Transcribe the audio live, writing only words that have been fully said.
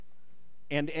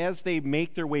And as they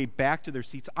make their way back to their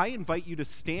seats, I invite you to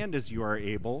stand as you are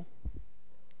able.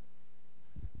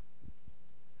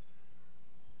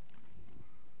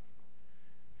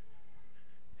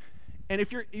 And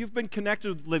if you've been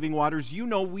connected with Living Waters, you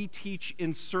know we teach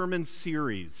in sermon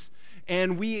series.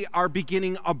 And we are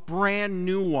beginning a brand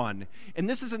new one. And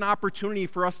this is an opportunity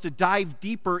for us to dive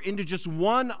deeper into just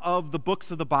one of the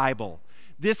books of the Bible.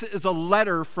 This is a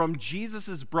letter from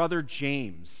Jesus' brother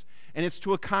James. And it's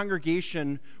to a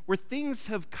congregation where things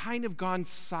have kind of gone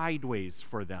sideways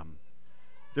for them.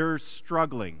 They're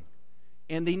struggling.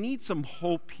 And they need some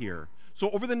hope here. So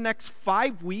over the next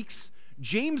 5 weeks,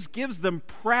 James gives them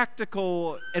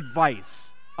practical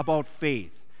advice about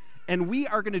faith. And we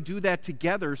are going to do that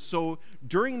together. So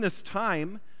during this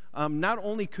time, not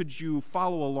only could you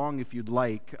follow along if you'd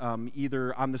like,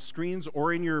 either on the screens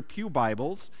or in your pew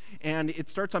Bibles. And it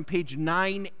starts on page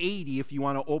 980 if you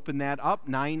want to open that up,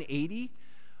 980.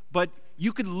 But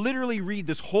you could literally read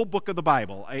this whole book of the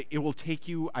Bible. It will take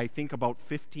you, I think, about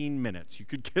 15 minutes. You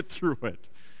could get through it.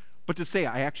 But to say,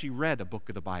 I actually read a book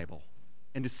of the Bible,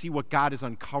 and to see what God is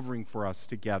uncovering for us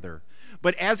together.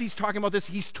 But as he's talking about this,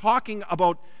 he's talking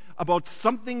about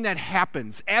something that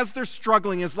happens. As they're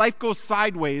struggling, as life goes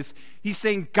sideways, he's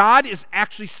saying God is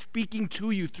actually speaking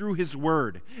to you through his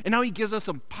word. And now he gives us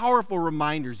some powerful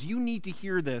reminders. You need to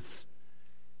hear this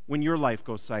when your life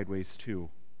goes sideways too.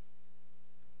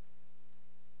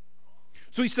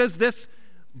 So he says this,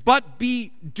 but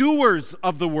be doers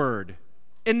of the word,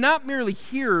 and not merely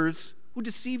hearers who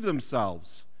deceive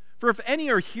themselves. For if any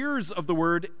are hearers of the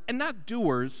word and not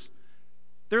doers,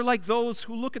 they're like those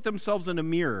who look at themselves in a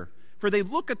mirror. For they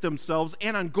look at themselves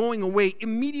and on going away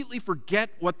immediately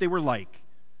forget what they were like.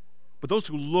 But those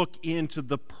who look into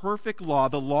the perfect law,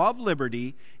 the law of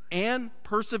liberty, and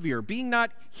persevere, being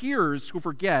not hearers who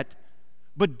forget,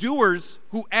 but doers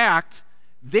who act,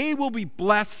 they will be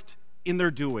blessed in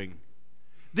their doing.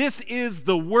 This is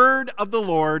the word of the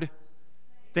Lord.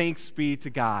 Thanks be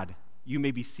to God. You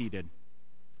may be seated.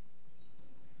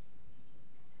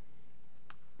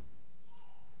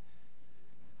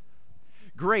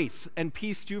 Grace and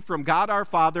peace to you from God our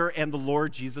Father and the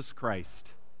Lord Jesus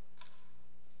Christ.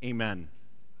 Amen.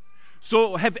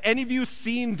 So have any of you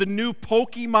seen the new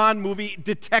Pokemon movie,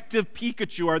 Detective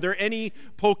Pikachu? Are there any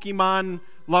Pokemon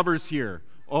lovers here?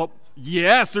 Oh,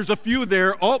 yes, there's a few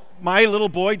there. Oh, my little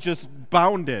boy just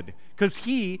bounded. Because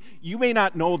you may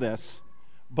not know this,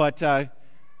 but I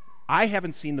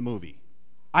haven't seen the movie.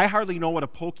 I hardly know what a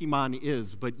Pokemon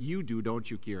is, but you do, don't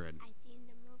you, Kieran?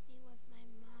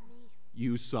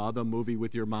 You saw the movie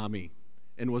with your mommy.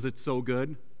 And was it so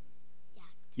good?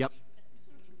 Yeah.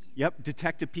 Yep,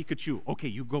 Detective Pikachu. Okay,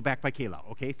 you go back by Kayla.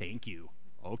 Okay, thank you.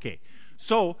 Okay.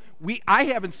 So, I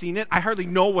haven't seen it. I hardly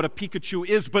know what a Pikachu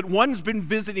is, but one's been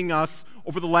visiting us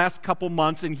over the last couple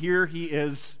months, and here he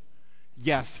is.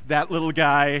 Yes, that little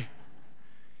guy.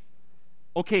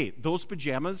 Okay, those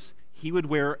pajamas he would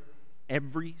wear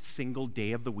every single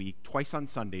day of the week, twice on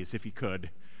Sundays if he could.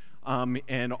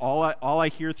 And all I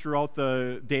hear throughout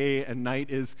the day and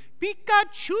night is,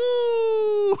 Pikachu!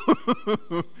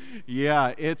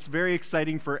 Yeah, it's very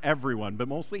exciting for everyone, but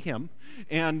mostly him.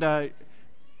 And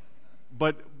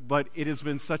but it has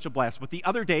been such a blast. But the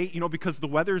other day, because the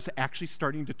weather's actually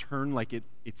starting to turn like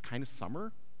it's kind of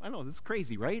summer. I know, this is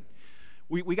crazy, right?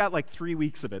 We got like 3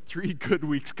 weeks of it, 3 good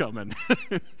weeks coming.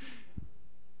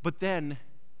 But then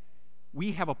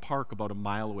we have a park about a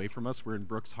mile away from us. We're in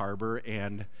Brooks Harbor,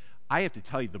 and I have to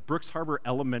tell you, the Brooks Harbor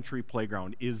Elementary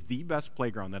Playground is the best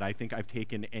playground that I think I've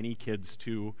taken any kids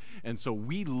to, and so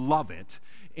we love it.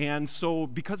 And so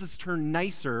because it's turned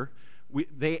nicer,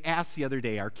 they asked the other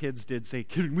day, our kids did say,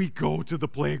 can we go to the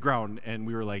playground? And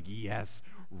we were like, yes,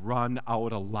 run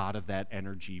out a lot of that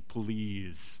energy,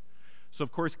 please. So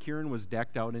of course, Kieran was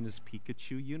decked out in his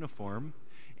Pikachu uniform,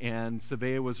 and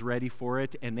Savea was ready for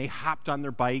it, and they hopped on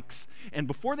their bikes. And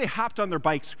before they hopped on their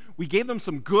bikes, we gave them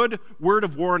some good word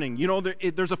of warning.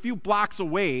 There's a few blocks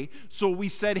away, so we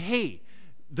said, hey,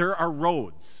 there are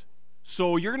roads.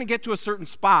 So you're going to get to a certain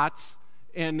spots,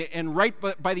 and right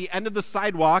by the end of the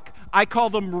sidewalk, I call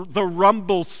them the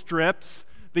rumble strips,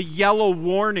 the yellow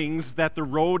warnings that the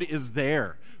road is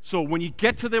there. So when you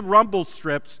get to the rumble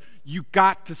strips, you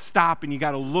got to stop and you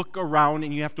got to look around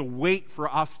and you have to wait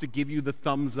for us to give you the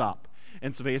thumbs up.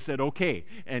 And Savea said, okay.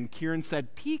 And Kieran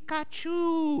said,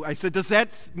 Pikachu. I said, does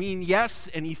that mean yes?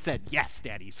 And he said, yes,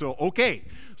 Daddy. So, okay.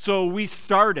 So we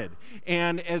started.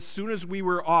 And as soon as we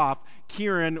were off,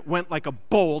 Kieran went like a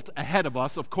bolt ahead of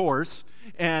us, of course.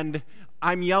 And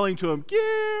I'm yelling to him,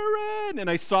 Kieran! And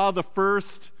I saw the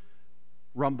first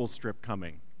rumble strip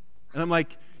coming. And I'm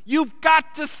like, you've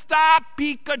got to stop,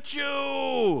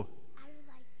 Pikachu!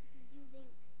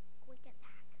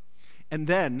 And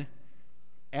then,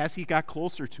 as he got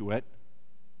closer to it,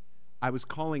 I was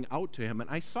calling out to him, and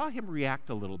I saw him react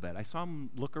a little bit. I saw him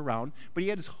look around, but he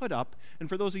had his hood up. And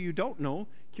for those of you who don't know,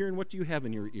 Kieran, what do you have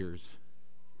in your ears?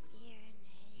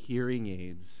 Hearing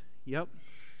aids. Yep.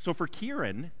 So for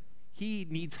Kieran, he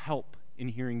needs help in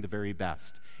hearing the very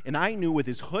best. And I knew with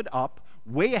his hood up,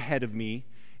 way ahead of me,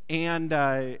 and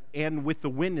with the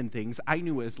wind and things, I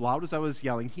knew as loud as I was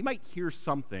yelling, he might hear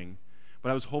something,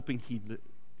 but I was hoping he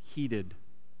heeded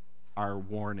our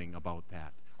warning about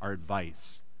that, our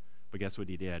advice. But guess what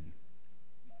he did?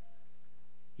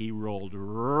 He rolled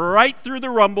right through the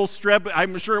rumble strip.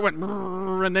 I'm sure it went,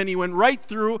 and then he went right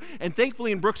through. And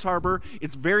thankfully in Brooks Harbor,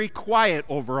 it's very quiet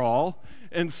overall.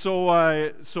 And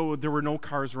so there were no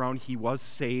cars around. He was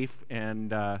safe.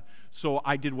 And so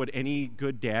I did what any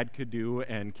good dad could do.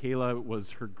 And Kayla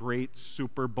was her great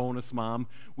super bonus mom.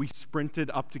 We sprinted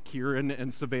up to Kieran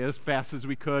and Savea as fast as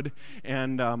we could.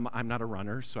 And I'm not a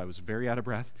runner, so I was very out of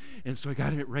breath. And so I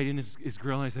got it right in his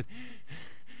grill, and I said,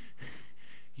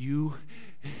 "You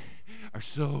are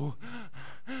so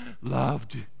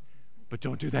loved, but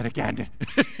don't do that again.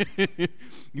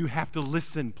 You have to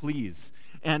listen, please."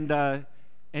 And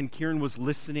Kieran was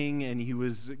listening, and he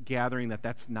was gathering that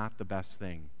that's not the best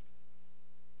thing.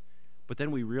 But then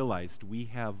we realized we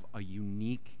have a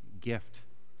unique gift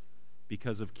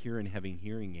because of Kieran having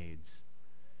hearing aids.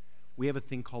 We have a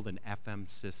thing called an FM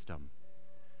system.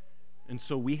 And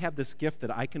so we have this gift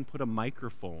that I can put a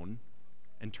microphone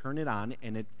and turn it on,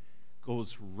 and it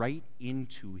goes right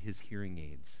into his hearing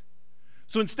aids.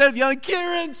 So instead of yelling,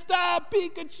 "Kieran, stop,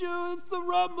 Pikachu, it's the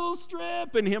rumble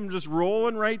strip," and him just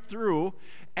rolling right through,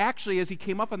 actually, as he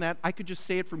came up on that, I could just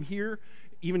say it from here,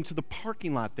 even to the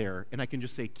parking lot there, and I can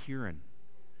just say, "Kieran,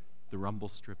 the rumble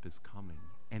strip is coming,"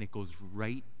 and it goes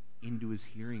right into his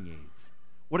hearing aids.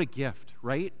 What a gift,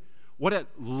 right? What a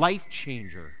life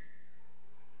changer.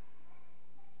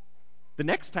 The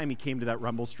next time he came to that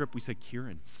rumble strip, we said,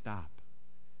 "Kieran, stop."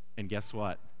 And guess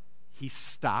what? He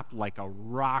stopped like a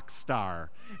rock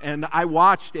star. And I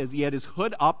watched as he had his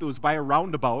hood up. It was by a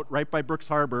roundabout right by Brooks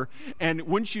Harbor. And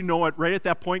wouldn't you know it, right at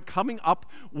that point, coming up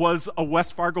was a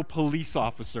West Fargo police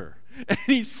officer. And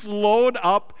he slowed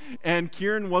up, and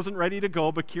Kieran wasn't ready to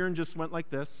go, but Kieran just went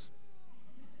like this,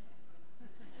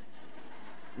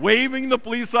 waving the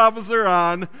police officer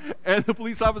on, and the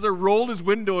police officer rolled his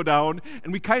window down,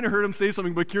 and we kind of heard him say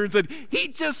something, but Kieran said, "He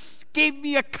just gave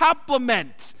me a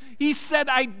compliment. He said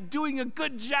I'm doing a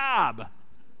good job."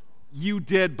 You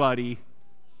did, buddy.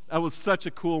 That was such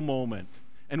a cool moment.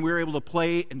 And we were able to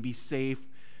play and be safe,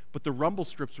 but the rumble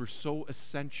strips were so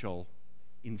essential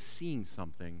in seeing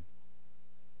something.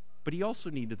 But he also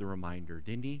needed the reminder,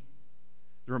 didn't he?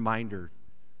 The reminder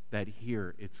that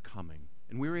here it's coming.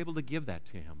 And we were able to give that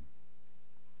to him.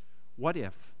 What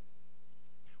if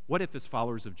as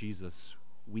followers of Jesus,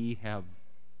 we have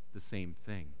the same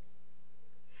thing?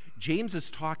 James is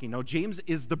talking. Now, James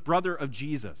is the brother of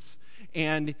Jesus.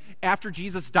 And after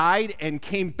Jesus died and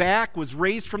came back, was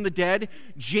raised from the dead,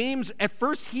 James, at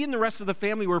first, he and the rest of the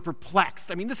family were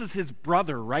perplexed. I mean, this is his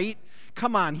brother, right?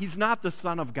 Come on, he's not the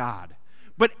Son of God.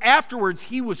 But afterwards,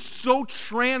 he was so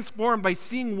transformed by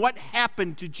seeing what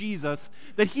happened to Jesus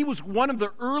that he was one of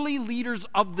the early leaders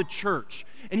of the church.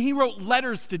 And he wrote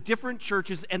letters to different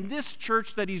churches, and this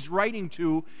church that he's writing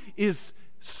to is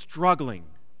struggling.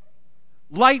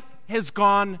 Life has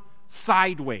gone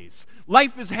sideways.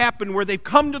 Life has happened where they've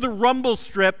come to the rumble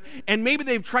strip, and maybe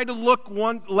they've tried to look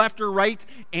one left or right,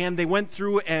 and they went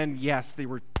through, and yes, they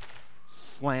were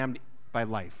slammed by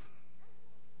life.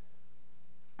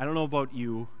 I don't know about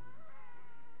you,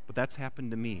 but that's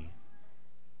happened to me.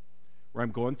 Where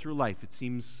I'm going through life, it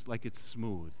seems like it's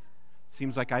smooth. It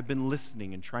seems like I've been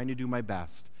listening and trying to do my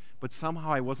best, but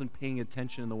somehow I wasn't paying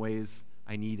attention in the ways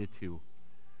I needed to.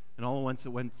 And all at once it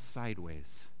went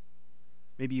sideways.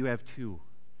 Maybe you have too.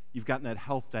 You've gotten that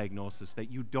health diagnosis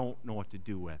that you don't know what to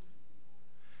do with.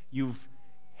 You've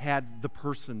had the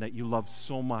person that you love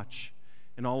so much,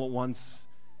 and all at once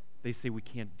they say, "We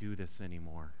can't do this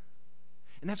anymore."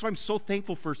 And that's why I'm so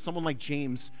thankful for someone like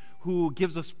James, who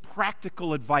gives us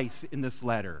practical advice in this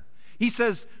letter. He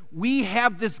says, we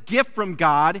have this gift from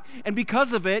God, and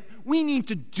because of it, we need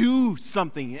to do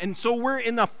something. And so we're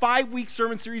in a 5-week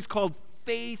sermon series called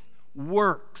Faith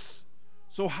Works.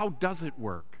 So how does it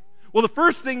work? Well, the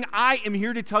first thing I am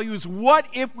here to tell you is, what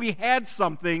if we had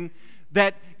something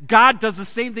that God does the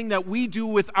same thing that we do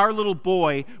with our little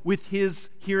boy with his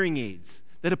hearing aids,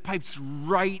 that it pipes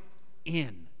right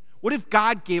in? What if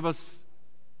God gave us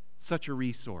such a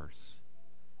resource?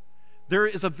 There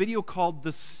is a video called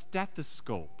The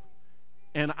Stethoscope,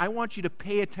 and I want you to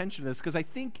pay attention to this, because I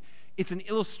think it's an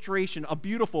illustration, a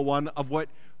beautiful one, of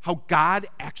how God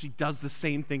actually does the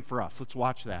same thing for us. Let's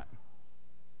watch that.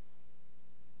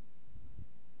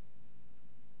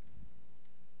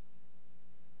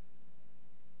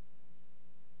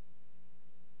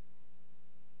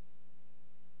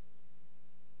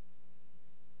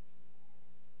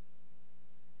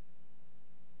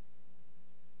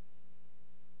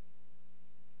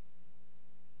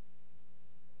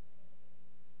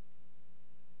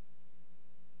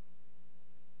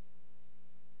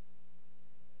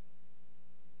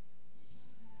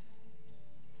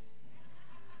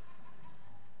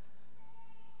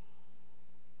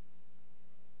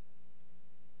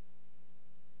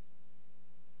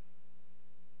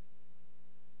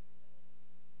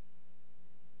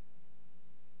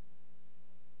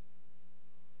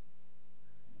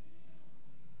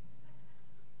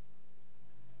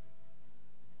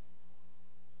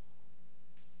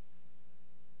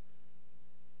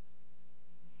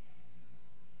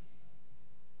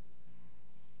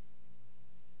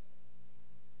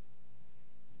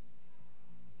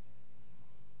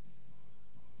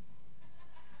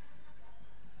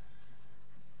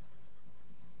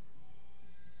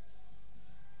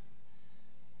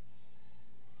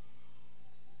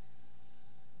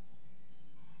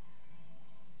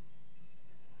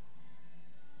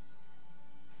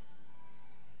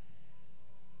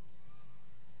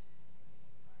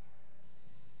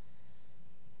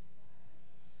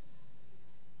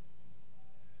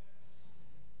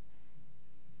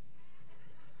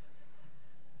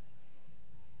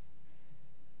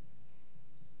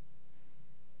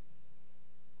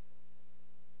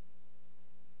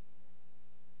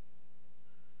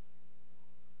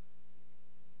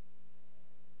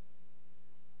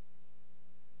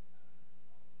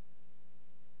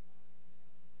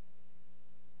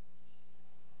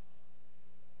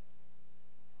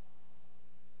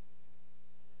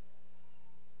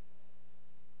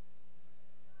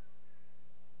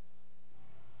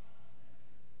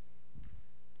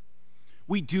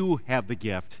 We do have the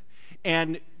gift.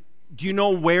 And do you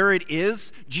know where it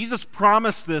is? Jesus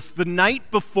promised this the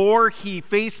night before he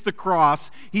faced the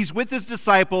cross. He's with his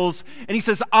disciples, and he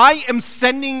says, I am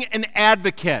sending an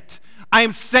advocate. I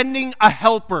am sending a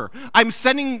helper. I'm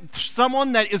sending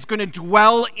someone that is going to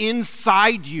dwell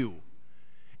inside you.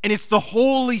 And it's the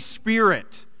Holy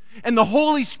Spirit. And the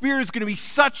Holy Spirit is going to be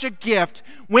such a gift.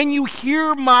 When you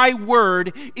hear my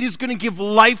word, it is going to give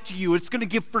life to you. It's going to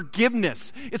give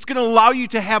forgiveness. It's going to allow you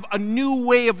to have a new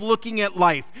way of looking at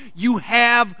life. You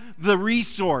have the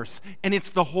resource, and it's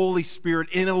the Holy Spirit.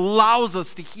 And it allows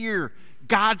us to hear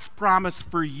God's promise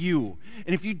for you.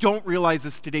 And if you don't realize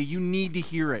this today, you need to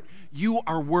hear it. You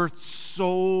are worth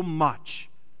so much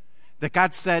that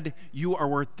God said you are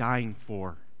worth dying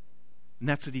for. And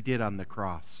that's what he did on the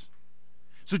cross.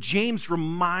 So James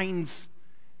reminds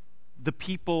the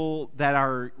people that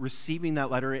are receiving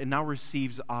that letter and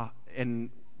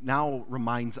now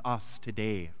reminds us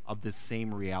today of this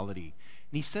same reality.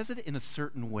 And he says it in a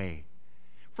certain way.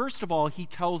 First of all, he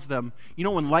tells them,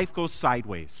 when life goes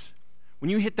sideways,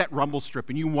 when you hit that rumble strip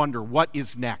and you wonder, what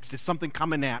is next? Is something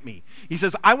coming at me? He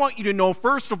says, I want you to know,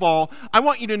 first of all, I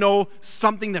want you to know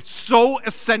something that's so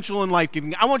essential and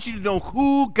life-giving. I want you to know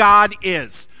who God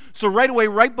is. So right away,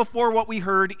 right before what we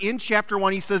heard in chapter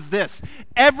 1, he says this,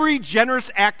 every generous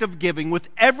act of giving with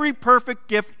every perfect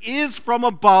gift is from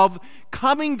above,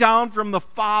 coming down from the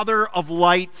Father of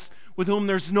lights, with whom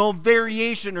there's no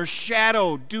variation or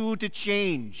shadow due to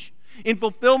change. In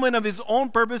fulfillment of his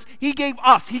own purpose, he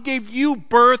gave you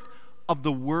birth of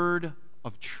the word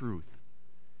of truth,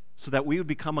 so that we would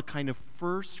become a kind of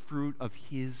first fruit of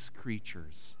his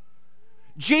creatures.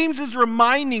 James is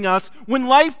reminding us, when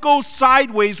life goes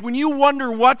sideways, when you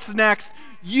wonder what's next,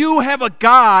 you have a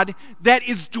God that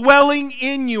is dwelling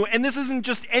in you. And this isn't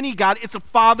just any God, it's a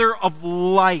Father of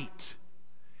light.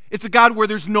 It's a God where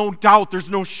there's no doubt, there's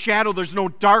no shadow, there's no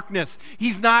darkness.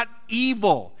 He's not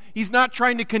evil. He's not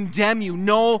trying to condemn you.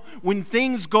 No, when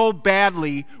things go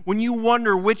badly, when you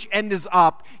wonder which end is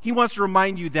up, he wants to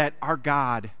remind you that our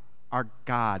God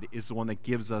is the one that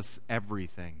gives us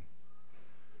everything.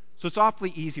 So it's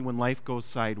awfully easy when life goes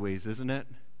sideways, isn't it?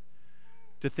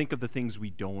 To think of the things we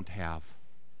don't have.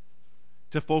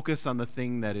 To focus on the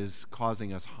thing that is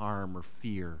causing us harm or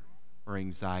fear or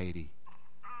anxiety.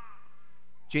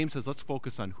 James says, let's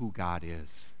focus on who God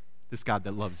is. This God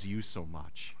that loves you so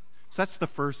much. So that's the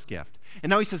first gift. And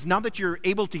now he says, now that you're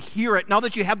able to hear it, now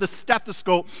that you have the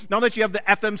stethoscope, now that you have the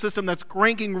FM system that's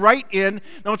cranking right in,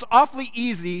 now it's awfully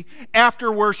easy after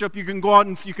worship. You can go out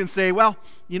and you can say, well,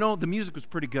 the music was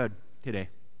pretty good today.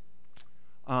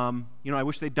 I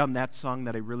wish they'd done that song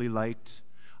that I really liked.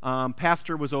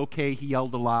 Pastor was okay. He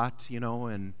yelled a lot,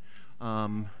 and,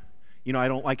 I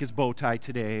don't like his bow tie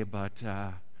today, but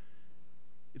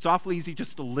it's awfully easy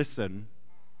just to listen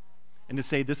and to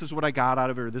say, this is what I got out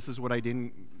of it, or this is what I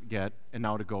didn't get, and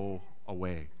now to go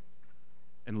away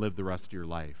and live the rest of your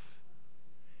life.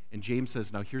 And James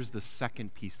says, now here's the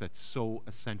second piece that's so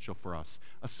essential for us,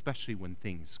 especially when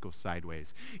things go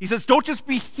sideways. He says, don't just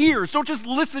be hearers, don't just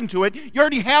listen to it. You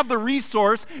already have the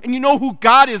resource, and you know who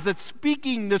God is that's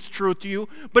speaking this truth to you.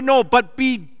 But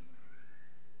be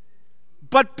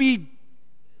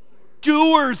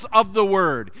doers of the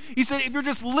word. He said, if you're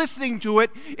just listening to it,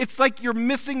 it's like you're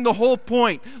missing the whole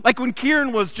point. Like when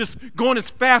Kieran was just going as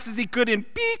fast as he could in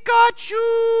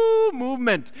Pikachu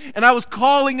movement, and I was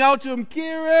calling out to him,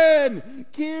 Kieran,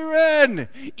 Kieran.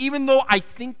 Even though I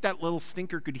think that little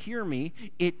stinker could hear me,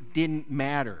 it didn't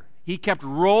matter. He kept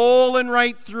rolling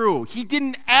right through. He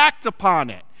didn't act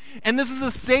upon it. And this is the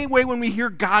same way when we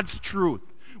hear God's truth.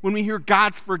 When we hear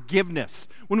God's forgiveness,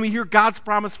 when we hear God's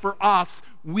promise for us,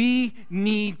 we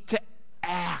need to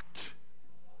act.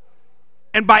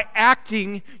 And by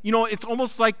acting, it's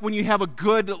almost like when you have a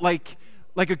good, like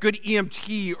a good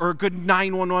EMT or a good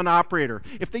 911 operator.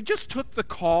 If they just took the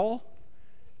call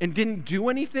and didn't do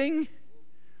anything,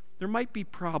 there might be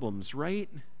problems, right?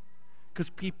 Because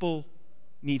people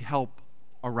need help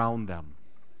around them.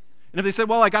 And if they said,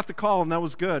 well, I got the call and that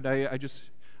was good,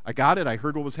 I got it, I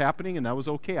heard what was happening, and that was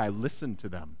okay. I listened to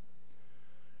them.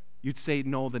 You'd say,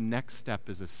 no, the next step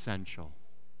is essential.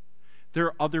 There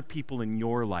are other people in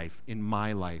your life, in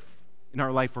my life, in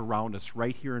our life around us,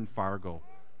 right here in Fargo,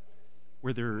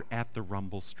 where they're at the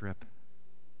rumble strip,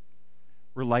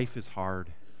 where life is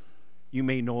hard. You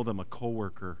may know them, a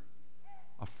coworker,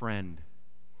 a friend,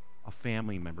 a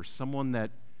family member, someone that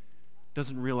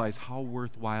doesn't realize how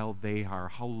worthwhile they are,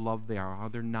 how loved they are, how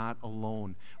they're not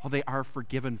alone, how they are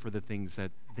forgiven for the things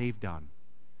that they've done.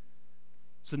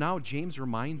 So now James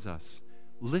reminds us,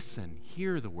 listen,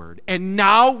 hear the word, and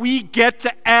now we get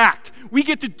to act. We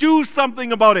get to do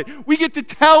something about it. We get to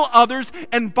tell others,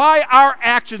 and by our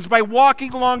actions, by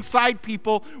walking alongside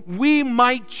people, we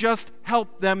might just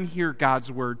help them hear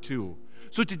God's word too.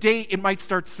 So today, it might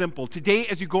start simple. Today,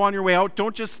 as you go on your way out,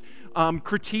 don't just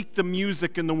critique the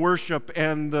music and the worship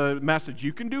and the message.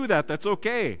 You can do that. That's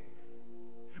okay.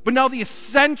 But now the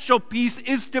essential piece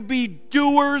is to be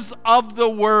doers of the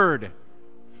word.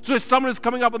 So as someone is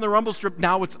coming up on the rumble strip,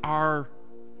 now it's our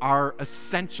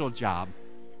essential job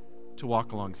to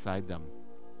walk alongside them.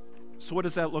 So what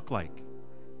does that look like?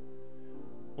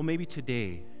 Well, maybe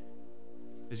today,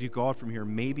 as you go out from here,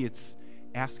 maybe it's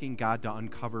asking God to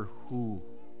uncover who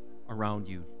around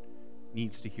you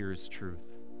needs to hear his truth.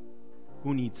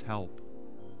 Who needs help?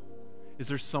 Is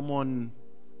there someone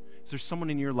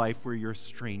in your life where you're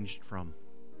estranged from?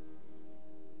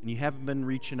 And you haven't been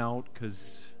reaching out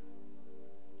because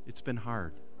it's been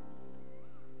hard.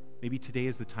 Maybe today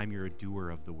is the time you're a doer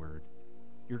of the word.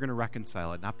 You're going to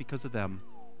reconcile it, not because of them,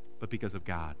 but because of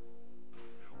God.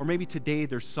 Or maybe today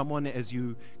there's someone as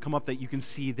you come up that you can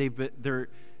see they've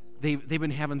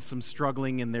been having some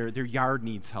struggling and their yard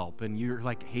needs help. And you're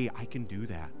like, hey, I can do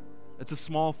that. That's a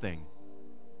small thing.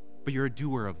 But you're a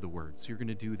doer of the word, so you're going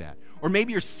to do that. Or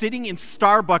maybe you're sitting in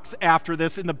Starbucks after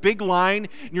this in the big line,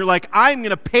 and you're like, I'm going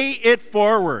to pay it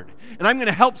forward. And I'm going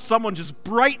to help someone just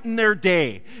brighten their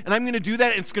day. And I'm going to do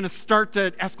that, and it's going to start to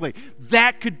escalate.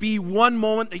 That could be one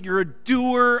moment that you're a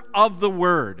doer of the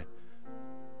word.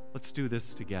 Let's do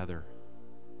this together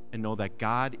and know that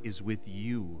God is with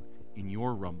you in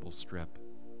your rumble strip.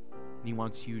 And he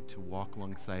wants you to walk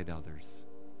alongside others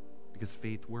because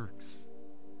faith works.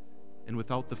 And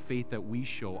without the faith that we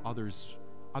show, others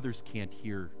can't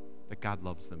hear that God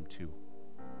loves them too.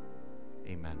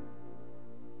 Amen.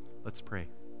 Let's pray.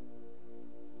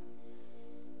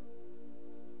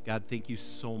 God, thank you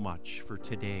so much for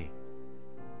today.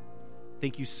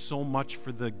 Thank you so much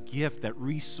for the gift, that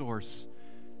resource,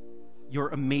 your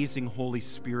amazing Holy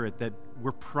Spirit that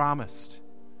we're promised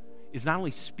is not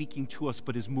only speaking to us,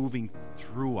 but is moving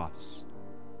through us.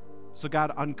 So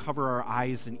God, uncover our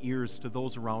eyes and ears to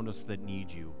those around us that need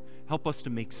you. Help us to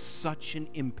make such an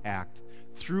impact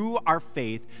through our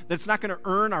faith that it's not going to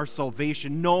earn our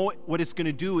salvation. No, what it's going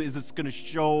to do is it's going to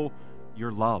show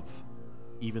your love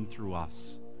even through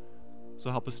us. So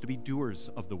help us to be doers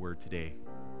of the word today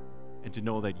and to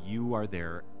know that you are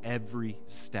there every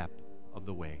step of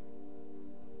the way.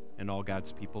 And all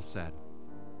God's people said,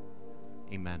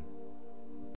 amen.